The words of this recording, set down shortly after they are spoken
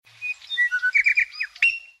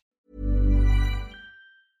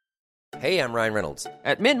Hey, I'm Ryan Reynolds.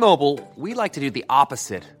 At Mint Mobile, we like to do the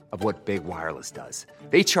opposite of what Big Wireless does.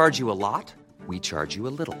 They charge you a lot, we charge you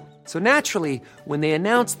a little. So naturally, when they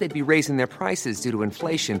announced they'd be raising their prices due to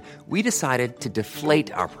inflation, we decided to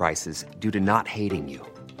deflate our prices due to not hating you.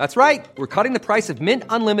 That's right. We're cutting the price of Mint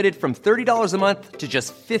Unlimited from $30 a month to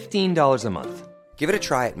just $15 a month. Give it a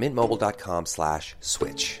try at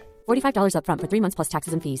mintmobile.com/switch. $45 up front for 3 months plus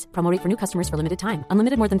taxes and fees. Promo rate for new customers for limited time.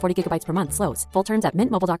 Unlimited more than 40 gigabytes per month. Slows full terms at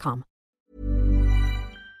mintmobile.com.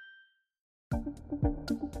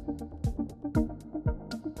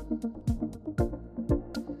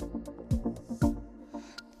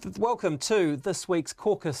 Welcome to this week's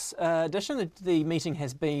caucus edition. The meeting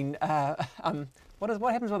has been.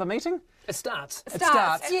 What happens with a meeting? It starts. It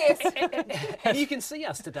starts. Yes. And you can see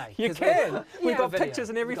us today. You can. We've got video. pictures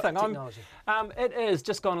and everything. We've got technology. It is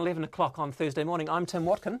just gone 11 o'clock on Thursday morning. I'm Tim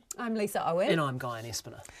Watkin. I'm Lisa Owen. And I'm Guy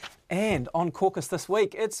Espiner. And on caucus this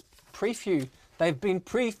week, it's preview. They've been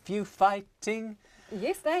preview fighting.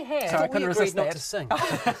 Yes, they have. Sorry, I couldn't resist not that. to sing.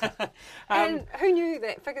 And who knew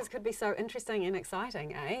that figures could be so interesting and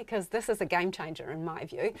exciting, eh? Because this is a game changer in my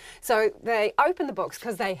view. So they open the books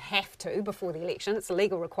because they have to before the election. It's a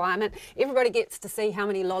legal requirement. Everybody gets to see how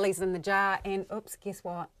many lollies in the jar and oops, guess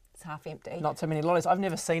what? It's half empty. Not too many lollies. I've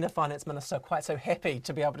never seen a finance minister quite so happy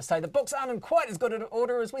to be able to say the books aren't in quite as good an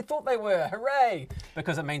order as we thought they were. Hooray!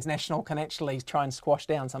 Because it means National can actually try and squash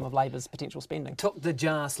down some of Labor's potential spending. Took the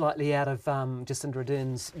jar slightly out of Jacinda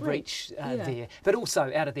Ardern's reach there, but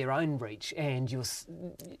also out of their own reach. And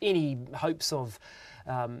any hopes of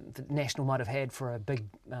that National might have had for a big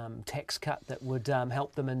tax cut that would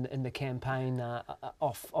help them in the campaign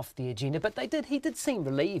off the agenda. But he did seem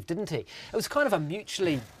relieved, didn't he? It was kind of a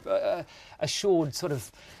mutually assured sort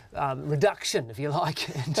of reduction, if you like,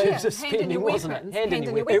 in terms of spending, wasn't it? Hand in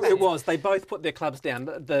your It was. They both put their clubs down,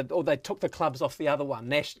 or they took the clubs off the other one.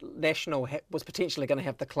 National was potentially going to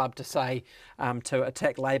have the club to say to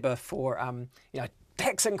attack Labor for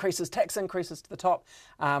tax increases to the top.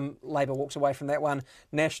 Labor walked away from that one.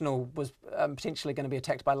 National was potentially going to be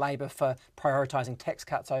attacked by Labor for prioritising tax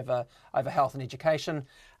cuts over health and education.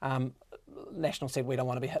 National said we don't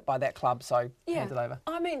want to be hit by that club, so hand it over.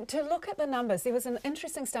 I mean, to look at the numbers, there was an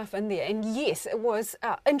interesting stuff in there. And yes, it was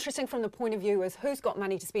interesting from the point of view as who's got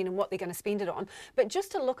money to spend and what they're going to spend it on. But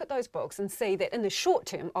just to look at those books and see that in the short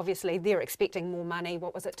term, obviously, they're expecting more money.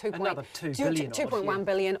 What was it? Another 2 billion 2.1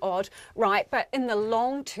 billion odd, right? But in the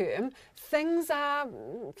long term, things are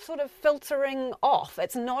sort of filtering off.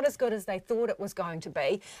 It's not as good as they thought it was going to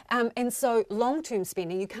be. And so long-term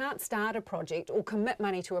spending, you can't start a project or commit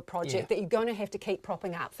money to a project that you're going to have to keep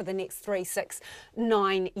propping up for the next 3, 6,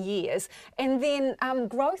 9 years. And then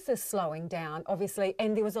growth is slowing down, obviously.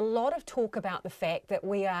 And there was a lot of talk about the fact that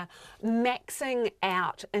we are maxing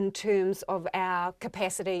out in terms of our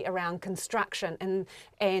capacity around construction and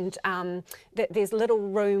that there's little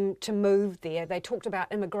room to move there. They talked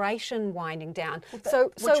about immigration winding down. This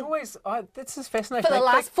is fascinating. For the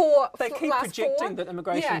last four, they keep projecting that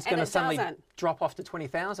immigration is going to suddenly drop off to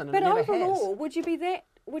 20,000. But overall, would you be that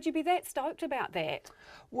stoked about that?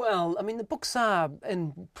 Well, I mean, the books are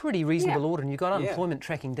in pretty reasonable order, and you've got unemployment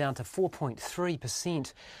tracking down to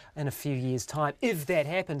 4.3% in a few years' time. If that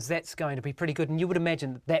happens, that's going to be pretty good, and you would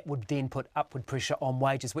imagine that would then put upward pressure on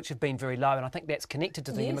wages, which have been very low, and I think that's connected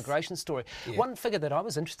to the immigration story. Yeah. One figure that I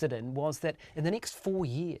was interested in was that in the next 4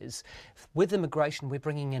 years, with immigration, we're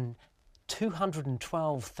bringing in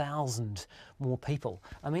 212,000 more people.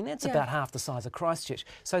 I mean, that's about half the size of Christchurch.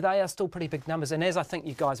 So they are still pretty big numbers. And as I think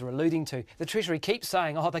you guys are alluding to, the Treasury keeps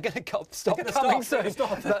saying, they're going to stop coming soon.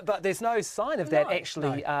 But there's no sign of that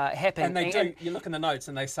happening. And they do. You look in the notes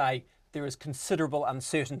and they say, there is considerable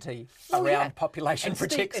uncertainty around population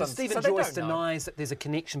projections. And Stephen Joyce denies that there's a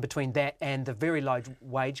connection between that and the very low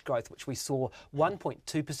wage growth, which we saw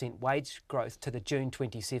 1.2% wage growth to the June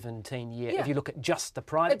 2017 year. If you look at just the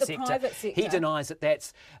private sector, he denies that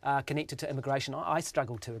that's connected to immigration. I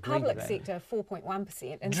struggle to agree with that. Public sector,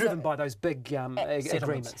 4.1%. Driven by those big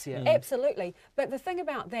agreements. Yeah. Absolutely. But the thing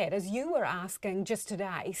about that is you were asking just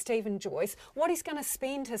today, Stephen Joyce, what he's going to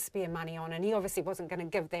spend his spare money on, and he obviously wasn't going to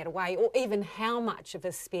give that away, or even how much of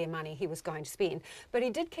his spare money he was going to spend. But he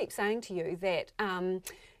did keep saying to you that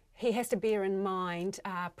he has to bear in mind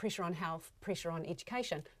pressure on health, pressure on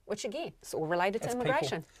education, which again, is all related to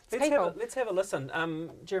immigration. Let's have a listen.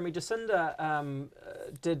 Jeremy, Jacinda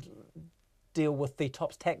did deal with the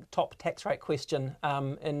top tax rate question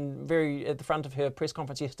at the front of her press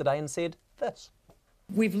conference yesterday and said this.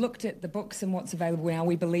 We've looked at the books and what's available now.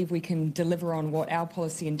 We believe we can deliver on what our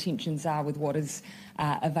policy intentions are with what is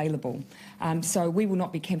available. So we will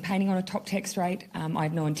not be campaigning on a top tax rate. I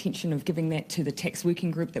have no intention of giving that to the tax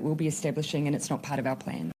working group that we'll be establishing, and it's not part of our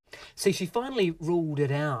plan. See, she finally ruled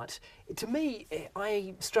it out. To me,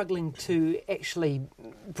 I'm struggling to actually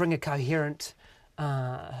bring a coherent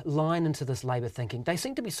line into this Labor thinking. They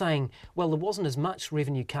seem to be saying, well, there wasn't as much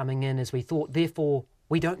revenue coming in as we thought, therefore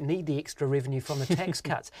we don't need the extra revenue from the tax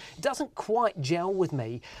cuts. It doesn't quite gel with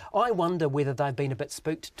me. I wonder whether they've been a bit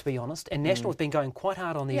spooked, to be honest. And National has been going quite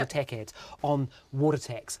hard on these attack ads, on water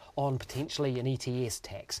tax, on potentially an ETS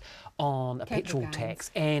tax, on a petrol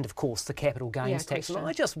tax, and of course the capital gains tax. And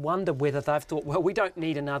I just wonder whether they've thought, well, we don't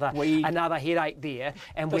need another headache there,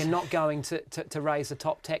 and we're not going to raise the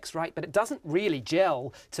top tax rate. But it doesn't really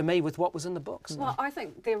gel to me with what was in the books. Well, I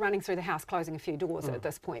think they're running through the house, closing a few doors at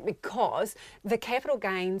this point, because the capital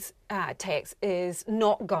gains tax is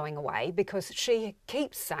not going away, because she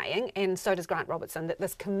keeps saying, and so does Grant Robertson, that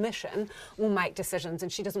this commission will make decisions,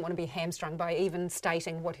 and she doesn't want to be hamstrung by even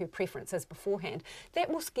stating what her preference is beforehand. That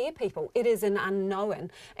will scare people. It is an unknown.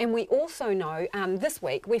 And we also know this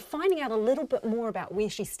week we're finding out a little bit more about where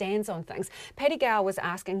she stands on things. Paddy Gower was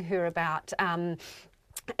asking her about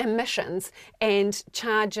emissions and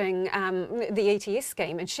charging the ETS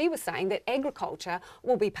scheme, and she was saying that agriculture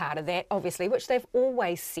will be part of that, obviously, which they've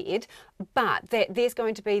always said, but that there's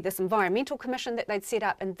going to be this environmental commission that they'd set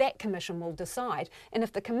up, and that commission will decide. And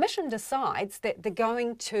if the commission decides that they're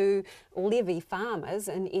going to levy farmers,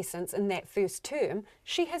 in essence, in that first term,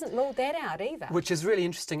 she hasn't ruled that out either. Which is really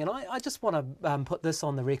interesting, and I just want to put this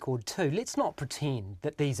on the record too. Let's not pretend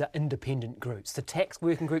that these are independent groups. The tax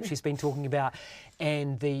working group she's been talking about,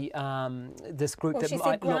 and the this group that she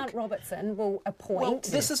said Grant Robertson will appoint. Well,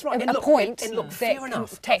 this is right. And look, fair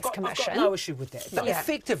enough. Tax I've commission. got no issue with that. But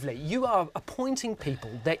effectively, you are appointing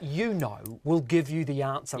people that you know will give you the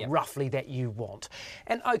answer roughly that you want.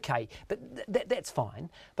 And okay, but that's fine.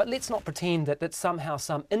 But let's not pretend that that's somehow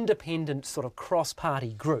some independent sort of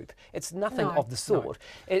cross-party group. It's nothing of the sort.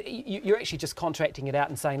 You're actually just contracting it out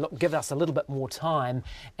and saying, look, give us a little bit more time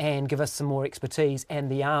and give us some more expertise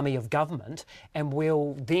and the army of government, and we'll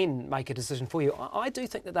then make a decision for you. I do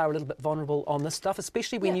think that they're a little bit vulnerable on this stuff,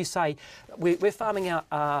 especially when you say we're farming out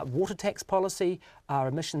our water tax policy, our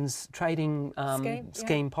emissions trading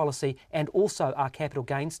scheme policy, and also our capital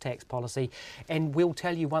gains tax policy, and we'll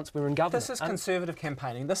tell you once we're in government. This is Conservative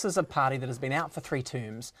campaigning. This is a party that has been out for 3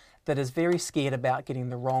 terms, that is very scared about getting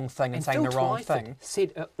the wrong thing and saying Phil the wrong Twyford thing.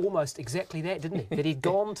 Said almost exactly that, didn't he? That he'd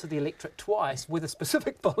gone to the electorate twice with a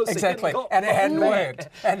specific policy. Exactly, and it hadn't worked.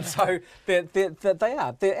 And so they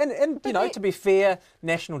are. And you know, to be fair,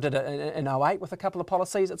 National did it in 08 with a couple of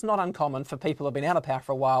policies. It's not uncommon for people who've been out of power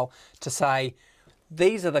for a while to say,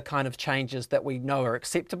 these are the kind of changes that we know are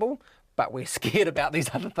acceptable, but we're scared about these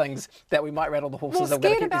other things that we might rattle the horses. We're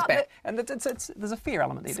going to keep these back. And there's a fair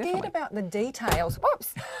element there, Scared definitely. about the details.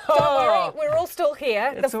 Whoops. Don't worry, we're all still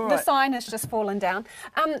here. The sign has just fallen down.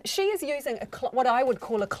 She is using what I would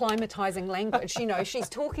call a climatising language. You know, she's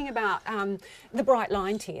talking about the Bright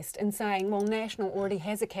Line test and saying, well, National already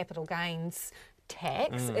has a capital gains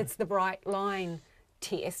tax. It's the Bright Line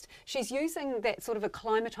test. She's using that sort of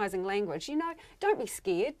acclimatising language. You know, don't be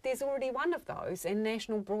scared. There's already one of those, and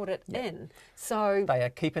National brought it in. So they are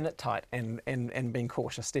keeping it tight and being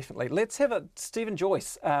cautious, definitely. Let's have it. Stephen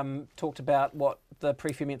Joyce talked about what the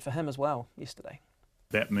pre-fair meant for him as well yesterday.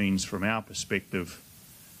 That means, from our perspective,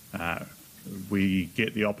 we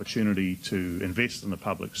get the opportunity to invest in the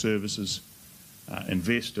public services,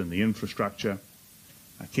 invest in the infrastructure,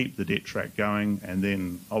 keep the debt track going, and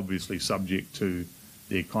then obviously subject to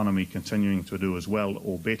the economy continuing to do as well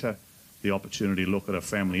or better, the opportunity to look at a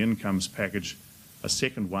family incomes package, a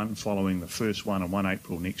second one following the first one on 1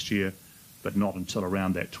 April next year, but not until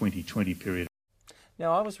around that 2020 period.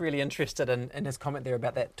 Now, I was really interested in his comment there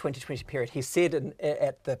about that 2020 period. He said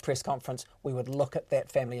at the press conference we would look at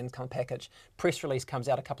that family income package. Press release comes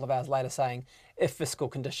out a couple of hours later saying if fiscal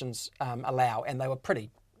conditions allow, and they were pretty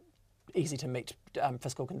easy to meet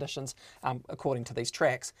fiscal conditions according to these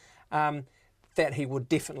tracks, that he would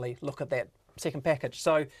definitely look at that second package.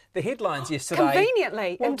 So the headlines yesterday...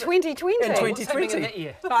 Conveniently, in 2020. In 2020. What's happening in that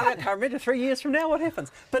year? I can't remember, 3 years from now what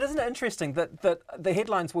happens. But isn't it interesting that the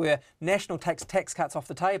headlines were National tax cuts off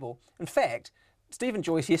the table? In fact, Stephen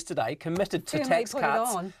Joyce yesterday committed to Can we tax put it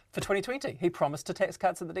cuts on? for 2020. He promised to tax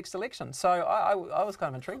cuts at the next election. So I was kind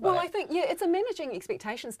of intrigued by Well, that. I think, it's a managing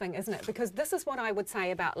expectations thing, isn't it? Because this is what I would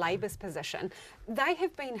say about Labor's position. They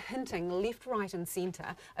have been hinting left, right and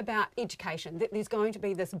centre about education, that there's going to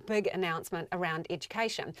be this big announcement around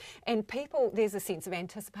education. And there's a sense of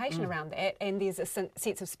anticipation around that, and there's a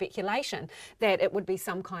sense of speculation that it would be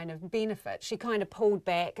some kind of benefit. She kind of pulled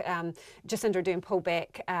back, Jacinda Ardern pulled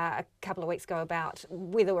back a couple of weeks ago about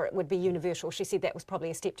whether it would be universal. She said that was probably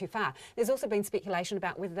a step too far. There's also been speculation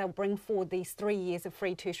about whether they'll bring forward these 3 years of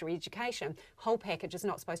free tertiary education. Whole package is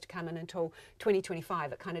not supposed to come in until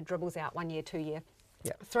 2025. It kind of dribbles out 1 year, 2 year,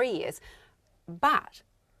 3 years. But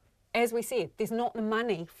as we said, there's not the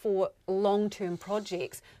money for long-term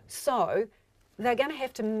projects. So they're going to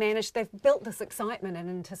have to manage, they've built this excitement and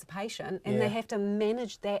anticipation, and they have to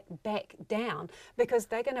manage that back down, because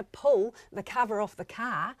they're going to pull the cover off the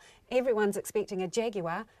car. Everyone's expecting a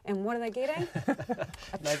Jaguar, and what are they getting?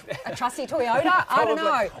 a trusty Toyota? I don't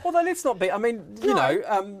know. Although let's not be, I mean, you know,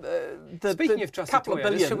 Speaking of trusty couple of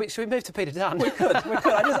Toyotas, billion. should we move to Peter Dunn? We could.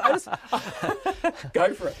 I just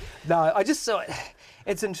go for it. No, I just saw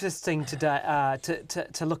it's interesting today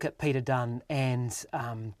to look at Peter Dunn and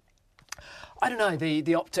I don't know,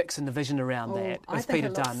 the optics and the vision around that I with think Peter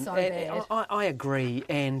it looks Dunn. so bad. I agree,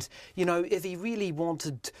 and you know, if he really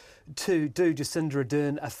wanted to do Jacinda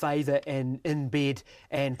Ardern a favour and in bed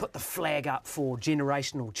and put the flag up for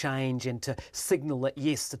generational change and to signal that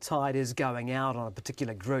yes, the tide is going out on a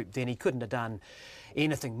particular group, then he couldn't have done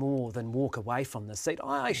anything more than walk away from the seat.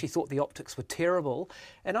 I actually thought the optics were terrible,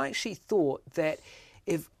 and I actually thought that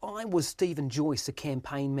if I was Stephen Joyce, the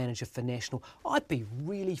campaign manager for National, I'd be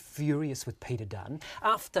really furious with Peter Dunn.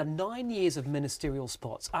 After 9 years of ministerial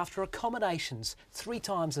spots, after accommodations 3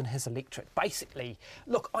 times in his electorate, basically,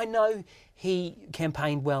 look, I know he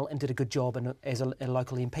campaigned well and did a good job as a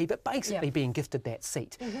local MP, but basically being gifted that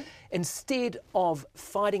seat. Instead of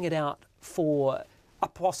fighting it out for a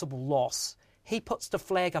possible loss, he puts the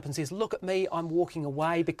flag up and says, look at me, I'm walking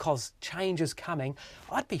away because change is coming.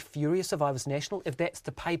 I'd be furious if I was National, if that's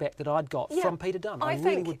the payback that I'd got from Peter Dunn. I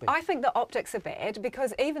really would be. I think the optics are bad,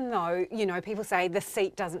 because even though, you know, people say the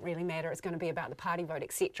seat doesn't really matter, it's going to be about the party vote,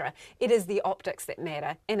 etc., it is the optics that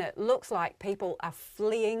matter. And it looks like people are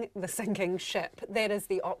fleeing the sinking ship. That is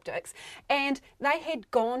the optics. And they had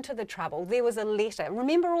gone to the trouble. There was a letter.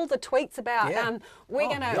 Remember all the tweets about, we're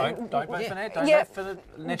going to... Don't vote for that, don't vote for the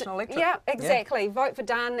National electorate. Yeah, exactly. Vote for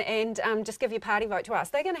Dunn and just give your party vote to us.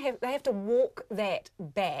 They have to walk that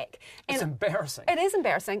back. And It's embarrassing. It is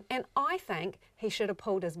embarrassing, and I think he should have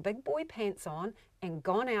pulled his big boy pants on and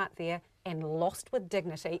gone out there and lost with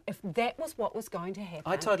dignity if that was what was going to happen.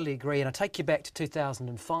 I totally agree, and I take you back to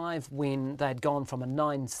 2005 when they'd gone from a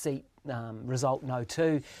 9-seat result, no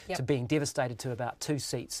 2, to being devastated to about 2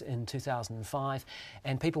 seats in 2005.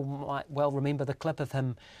 And people might well remember the clip of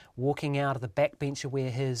him walking out of the backbencher where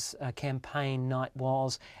his campaign night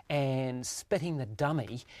was and spitting the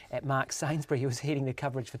dummy at Mark Sainsbury, who was heading the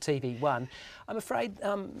coverage for TV1. I'm afraid,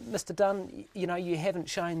 Mr. Dunn, you know, you haven't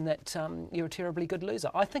shown that you're a terribly good loser.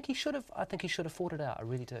 I think he should have fought it out. I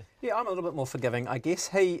really do. Yeah, I'm a little bit more forgiving, I guess.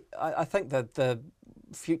 I think that the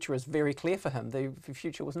future is very clear for him. The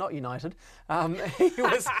future was not united.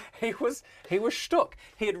 He was stuck.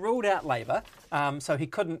 He had ruled out Labour, so he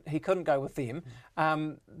couldn't go with them.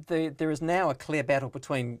 There is now a clear battle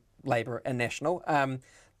between Labour and National.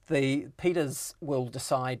 The Peters will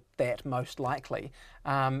decide that most likely,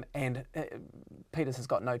 and Peters has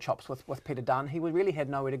got no chops with Peter Dunn. He really had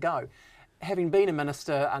nowhere to go. Having been a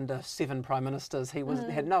minister under 7 prime ministers, he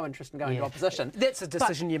had no interest in going to opposition. That's a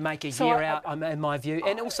decision you make a year out, in my view.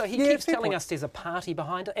 And also, he keeps telling us there's a party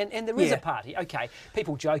behind it, and there is a party. Okay,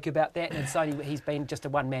 people joke about that, and so he's been just a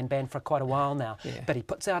one-man band for quite a while now. Yeah. But he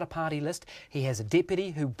puts out a party list. He has a deputy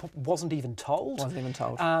who wasn't even told.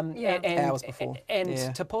 Hours before.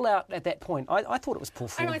 And to pull out at that point, I thought it was poor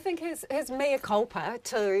form. And I think his mea culpa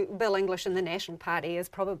to Bill English and the National Party is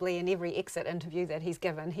probably in every exit interview that he's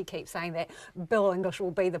given. He keeps saying that Bill English will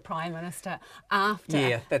be the Prime Minister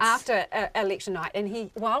after election night. And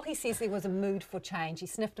while he says there was a mood for change, he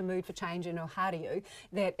sniffed a mood for change in Ohariu,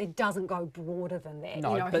 that it doesn't go broader than that.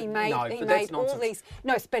 No, you know, but he made all nonsense. these.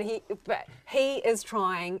 No, but he is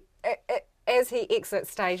trying. As he exits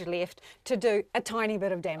stage left, to do a tiny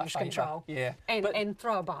bit of damage control, and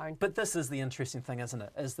throw a bone. But this is the interesting thing, isn't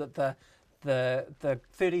it? Is that the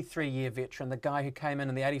 33-year veteran, the guy who came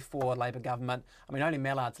in the 84 Labour government, I mean, only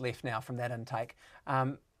Mallard's left now from that intake.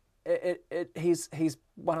 He's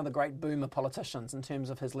one of the great boomer politicians in terms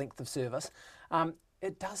of his length of service.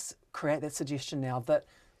 It does create that suggestion now that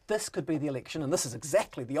this could be the election, and this is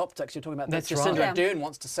exactly the optics you're talking about that That's Jacinda right. Ardern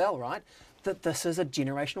wants to sell, right? That this is a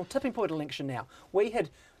generational tipping point election now.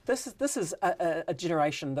 This is a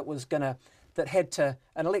generation that had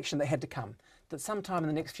an election that had to come. That sometime in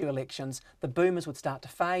the next few elections, the boomers would start to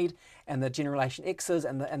fade, and the Generation X's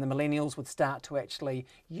and the millennials would start to actually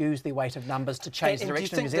use their weight of numbers to change the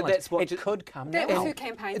direction of New Zealand. It could come That now. was her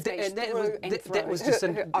campaign speech. That was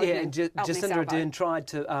Jacinda Ardern tried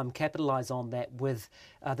to capitalise on that with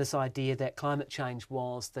this idea that climate change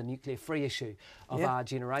was the nuclear-free issue of our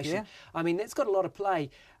generation. Yeah. I mean, that's got a lot of play.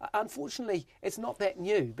 Unfortunately, it's not that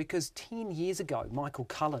new, because 10 years ago, Michael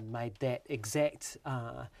Cullen made that exact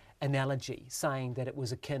analogy, saying that it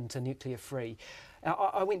was akin to nuclear-free.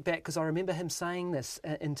 I went back because I remember him saying this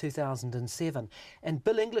in 2007, and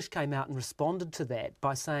Bill English came out and responded to that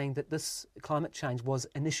by saying that this climate change was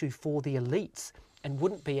an issue for the elites and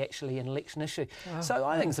wouldn't be actually an election issue. Wow. So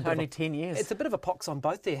I think it's only 10 years. It's a bit of a pox on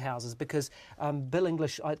both their houses, because Bill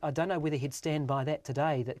English, I don't know whether he'd stand by that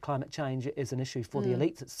today, that climate change is an issue for the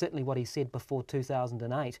elites. It's certainly what he said before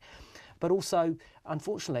 2008. But also,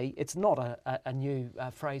 unfortunately, it's not a new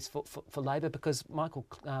phrase for Labor, because Michael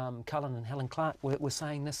Cullen and Helen Clark were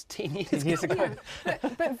saying this 10 years ago. Yeah.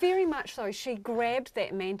 But very much so. She grabbed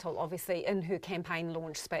that mantle, obviously, in her campaign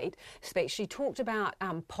launch speech. She talked about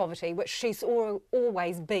poverty, which she's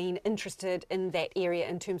always been interested in that area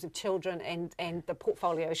in terms of children and the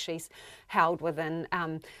portfolio she's held within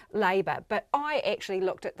Labor. But I actually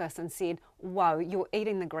looked at this and said, whoa, you're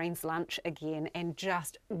eating the Greens lunch again and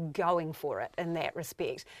just going for it in that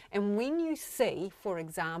respect. And when you see, for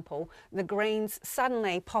example, the Greens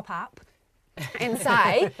suddenly pop up and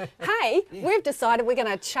say, hey, we've decided we're going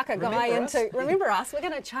to chuck a guy into, remember us, we're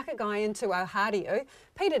going to chuck a guy into Ohariu.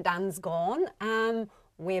 Peter Dunn's gone,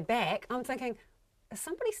 we're back. I'm thinking, has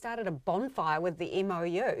somebody started a bonfire with the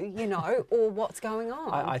MOU, or what's going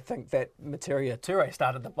on? I think that Materia Ture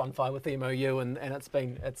started the bonfire with the MOU, and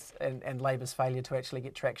and Labor's failure to actually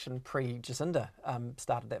get traction pre-Jacinda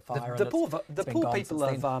started that fire. The poor people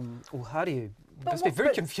of Ohariu must be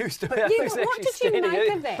very confused about who's what actually did you make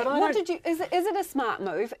here. of that? Is it a smart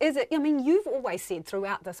move? Is it? I mean, you've always said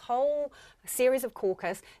throughout this whole series of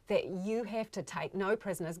caucus that you have to take no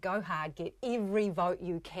prisoners, go hard, get every vote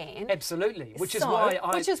you can. Absolutely, which is why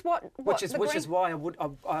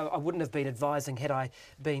I wouldn't have been advising had I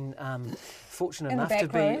been fortunate enough to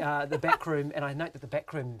be the backroom. And I note that the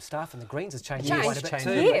backroom staff and the Greens has changed quite a bit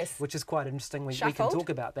too, which is quite interesting. We can talk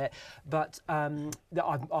about that. But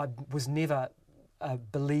I was never a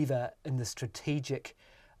believer in the strategic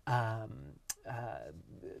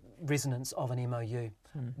resonance of an MOU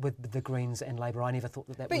with the Greens and Labor. I never thought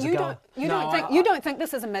that was a goal. You don't think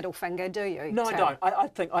this is a middle finger, do you? No, I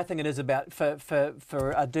don't. I think it is about for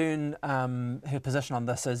Ardern. Her position on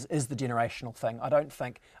this is the generational thing.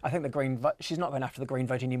 I think the Green vote. She's not going after the Green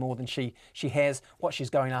vote any more than she has. What she's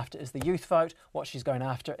going after is the youth vote. What she's going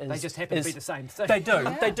after is they just happen to be the same thing. They do.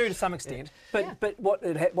 Yeah. They do to some extent. Yeah. But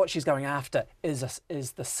what she's going after is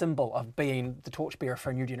the symbol of being the torchbearer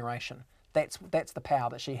for a new generation. That's the power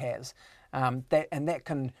that she has, that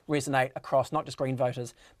can resonate across not just Green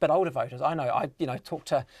voters but older voters. I talk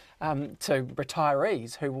to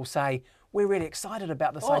retirees who will say, we're really excited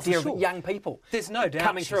about this idea of young people. There's no doubt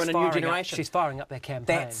coming through in a new generation. She's firing up their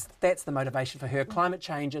campaign. That's the motivation for her. Climate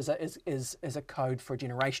change is a code for a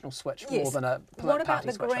generational switch more than a party switch. What about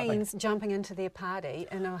the Greens jumping into their party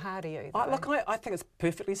in Ohariu? I think it's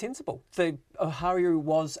perfectly sensible. The Ohariu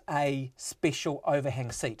was a special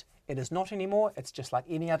overhang seat. It is not anymore. It's just like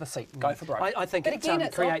any other seat. Go for broke. I think it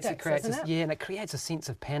creates a sense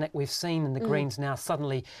of panic. We've seen in the Greens now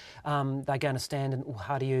suddenly they're going to stand in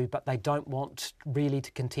Ohariu, but they don't want really to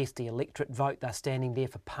contest the electorate vote. They're standing there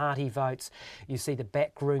for party votes. You see the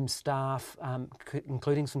backroom staff,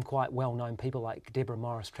 including some quite well-known people like Deborah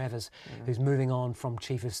Morris-Travers, who's moving on from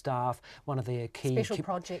Chief of Staff. One of their key special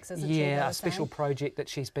projects, isn't she? Yeah, a special project that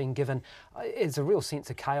she's been given. It's a real sense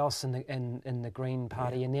of chaos in the Green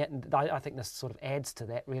Party, and I think this sort of adds to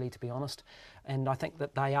that, really, to be honest. And I think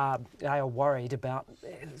that they are worried about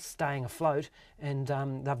staying afloat, and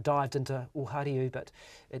they've dived into Ohariu, but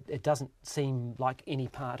it doesn't seem like any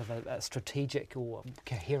part of a strategic or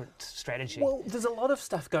coherent strategy. Well, there's a lot of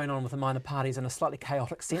stuff going on with the minor parties in a slightly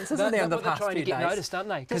chaotic sense, isn't there, in the past few days? They're trying to get noticed, aren't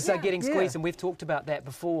they? Because they're getting squeezed, and we've talked about that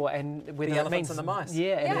before, and whether the it elephants means and the mice.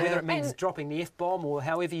 Whether it means dropping the F-bomb or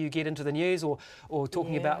however you get into the news, or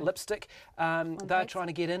talking about lipstick, they're trying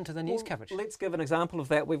to get into the news coverage. Let's give an example of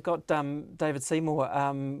that. We've got David Seymour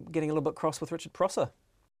getting a little bit cross with Richard Prosser.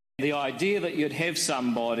 The idea that you'd have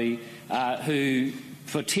somebody who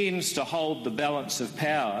pretends to hold the balance of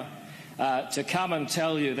power to come and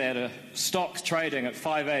tell you that a stock trading at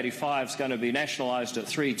 $5.85 is going to be nationalised at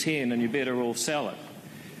 $3.10 and you better all sell it.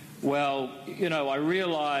 Well, I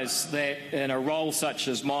realise that in a role such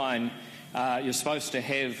as mine, you're supposed to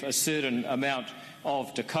have a certain amount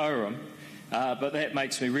of decorum, but that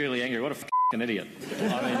makes me really angry. What a f***ing idiot.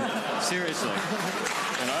 I mean, seriously,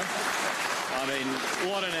 I mean,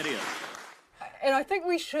 what an idiot. And I think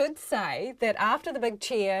we should say that after the big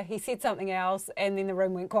cheer, he said something else, and then the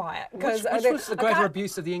room went quiet. Which was the greater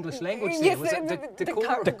abuse of the English language there? Yes, was it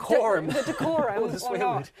decorum? Decorum. The decorum. Or the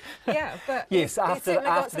swear word. Yeah, but yes, after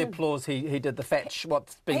the applause, he did the fat,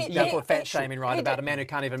 what's been called fat shaming, right? About a man who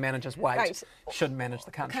can't even manage his weight, shouldn't manage the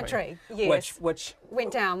country. Yes. Which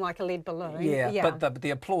went down like a lead balloon. Yeah. But the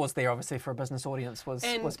applause there, obviously, for a business audience was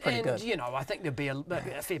pretty good. I think there'd be a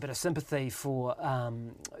fair bit of sympathy for,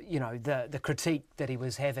 the critique that he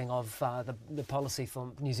was having of the policy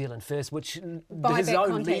from New Zealand First, which his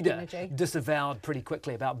own leader disavowed pretty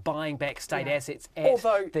quickly, about buying back state assets at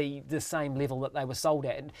the same level that they were sold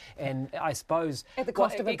at, and I suppose at the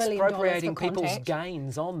cost of $1 billion expropriating people's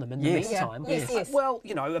gains on them in the meantime. Yes. Well,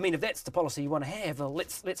 if that's the policy you want to have, well,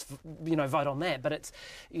 let's vote on that. But it's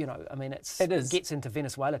gets into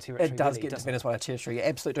Venezuela territory. It does get into Venezuela territory. You're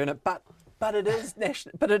absolutely doing it, but it is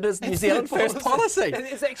national. But it is New Zealand First policy.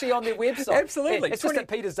 It's actually on their website. Absolutely. It's just that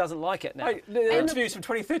Peters doesn't like it now. The interviews from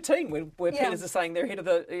 2013 where Peters is saying they're ahead of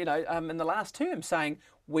in the last term, saying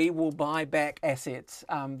we will buy back assets,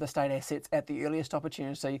 the state assets at the earliest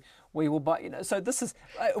opportunity. We will buy, so this is,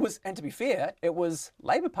 and to be fair, it was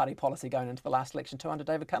Labour Party policy going into the last election too under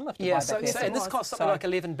David Cunliffe to buy back assets. And this cost something like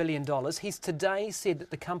 $11 billion. He's today said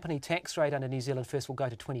that the company tax rate under New Zealand First will go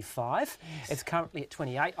to 25. It's currently at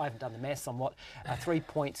 28. I haven't done the maths on what a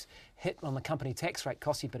 3-point hit on the company tax rate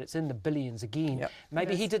costs you, but it's in the billions again. Yep.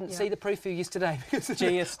 Maybe he didn't see the preview yesterday.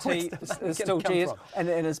 GST is still GST, and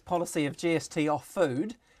his policy of GST off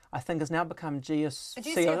food, I think, has now become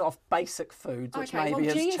GST off basic foods, which maybe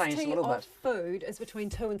has changed a little bit. GST off food is between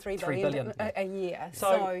 $2 and $3 billion a year.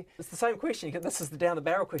 So it's the same question. This is the down the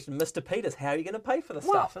barrel question. Mr. Peters, how are you going to pay for this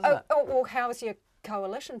stuff, isn't it? Well, how is your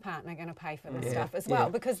coalition partner going to pay for this stuff as well?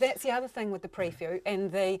 Because that's the other thing with the preview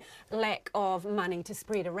and the lack of money to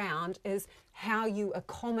spread around, is how you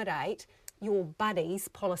accommodate your buddies'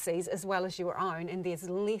 policies as well as your own, and there's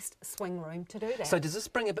less swing room to do that. So does this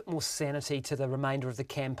bring a bit more sanity to the remainder of the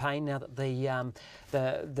campaign now that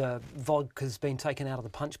the vodka's been taken out of the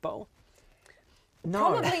punch bowl?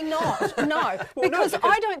 No. Probably not, no. Because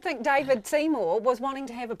I don't think David Seymour was wanting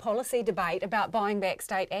to have a policy debate about buying back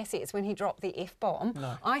state assets when he dropped the F-bomb.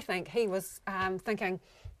 No. I think he was thinking,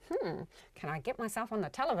 can I get myself on the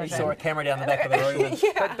television? He saw a camera down the back of the room.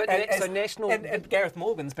 Yeah. And Gareth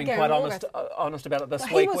Morgan's been quite honest about it this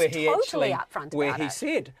week, where he totally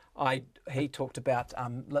said, he talked about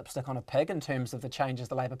lipstick on a pig in terms of the changes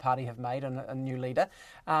the Labour Party have made and a new leader,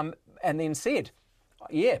 and then said,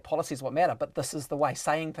 policy is what matter, but this is the way.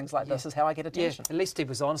 Saying things like this is how I get attention. At least he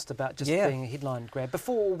was honest about just being a headline grab.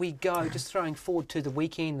 Before we go, just throwing forward to the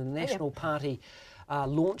weekend, the National Party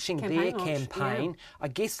launching their campaign. I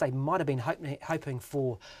guess they might have been hoping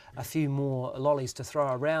for a few more lollies to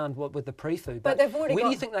throw around with the pre-food. But they've already where do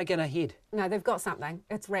you think they're going to head? No, they've got something.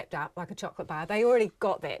 It's wrapped up like a chocolate bar. They already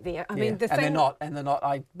got that there. I mean, they're not.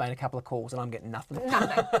 I made a couple of calls and I'm getting nothing.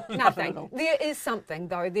 Nothing. There is something,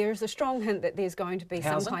 though. There is a strong hint that there's going to be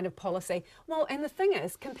some kind of policy. Well, and the thing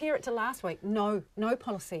is, compare it to last week. No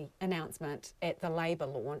policy announcement at the Labour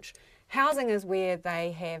launch. Housing is where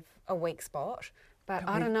they have a weak spot. But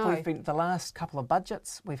I don't know. We've been, the last couple of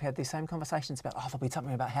budgets, we've had these same conversations about, there'll be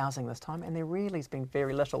something about housing this time, and there really has been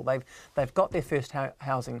very little. They've got their first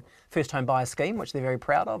home buyer scheme, which they're very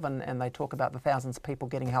proud of, and they talk about the thousands of people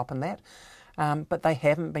getting help in that. But they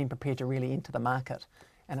haven't been prepared to really enter the market.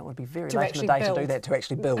 And it would be very late in the day to do that, to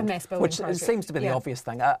actually build. A mass building which project. It seems to be the obvious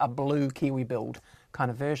thing, a blue Kiwi build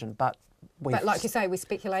kind of version. But like you say, we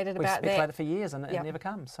speculated about that. We've speculated for years and it never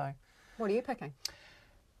comes. So, what are you picking?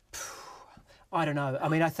 I don't know. I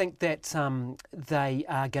mean, I think that they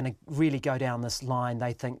are going to really go down this line.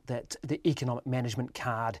 They think that the economic management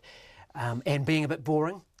card and being a bit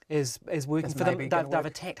boring is working for them. They've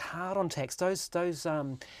attacked hard on tax. Those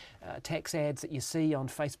tax ads that you see on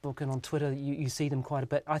Facebook and on Twitter, you see them quite a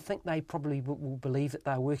bit. I think they probably will believe that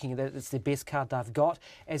they're working, that it's the best card they've got.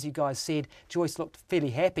 As you guys said, Joyce looked fairly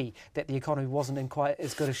happy that the economy wasn't in quite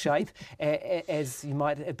as good a shape as you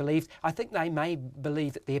might have believed. I think they may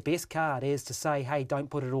believe that their best card is to say, hey, don't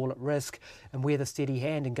put it all at risk and wear the steady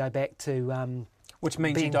hand and go back to Which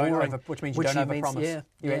means you being don't boring, overpromise.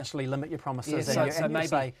 You actually limit your promises and you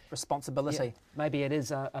say responsibility. Yeah, maybe it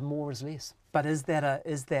is a more is less. But is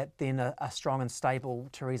that then a strong and stable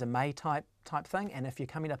Theresa May type thing? And if you're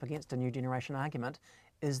coming up against a new generation argument,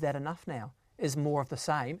 is that enough now? Is more of the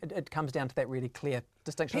same? It comes down to that really clear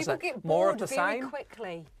distinction. People get more bored of the very same,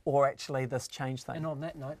 quickly. or actually this change thing. And on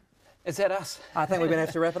that note, is that us? I think we're going to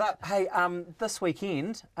have to wrap it up. Hey, this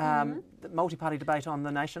weekend, the multi-party debate on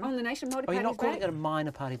The Nation. On The Nation multi-party you're not debate? calling it a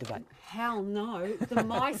minor party debate? Hell no. The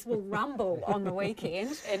mice will rumble on the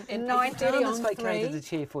weekend. And 9:30 on 3. vacated the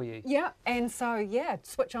chair for you. Yeah, and so,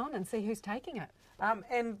 switch on and see who's taking it.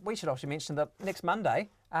 And we should also mention that next Monday,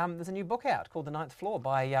 there's a new book out called The Ninth Floor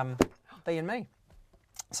by Thee and Me.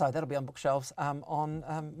 So that'll be on bookshelves on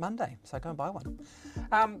Monday. So go and buy one.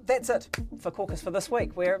 That's it for Caucus for this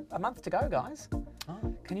week. We're a month to go, guys.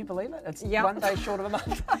 Oh, can you believe it? It's 1 day short of a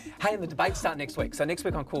month. Hey, and the debates start next week. So next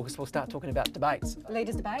week on Caucus, we'll start talking about debates.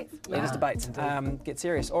 Leaders' debates? Leaders' debates. Get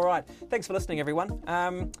serious. All right. Thanks for listening, everyone.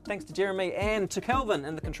 Thanks to Jeremy and to Kelvin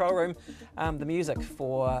in the control room. The music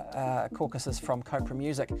for Caucus is from Copra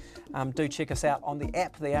Music. Do check us out on the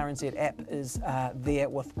app. The RNZ app is there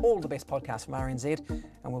with all the best podcasts from RNZ.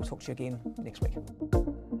 And we'll talk to you again next week.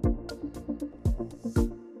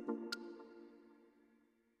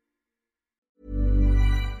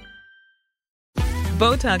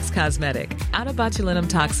 Botox Cosmetic, out of botulinum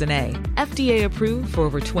toxin A, FDA approved for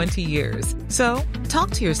over 20 years. So,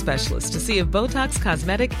 talk to your specialist to see if Botox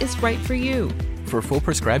Cosmetic is right for you. For full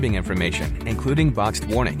prescribing information, including boxed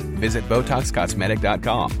warning, visit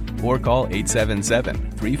BotoxCosmetic.com or call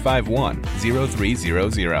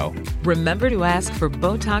 877-351-0300. Remember to ask for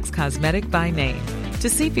Botox Cosmetic by name. To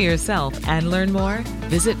see for yourself and learn more,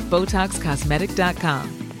 visit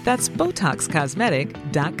BotoxCosmetic.com. That's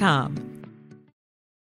BotoxCosmetic.com.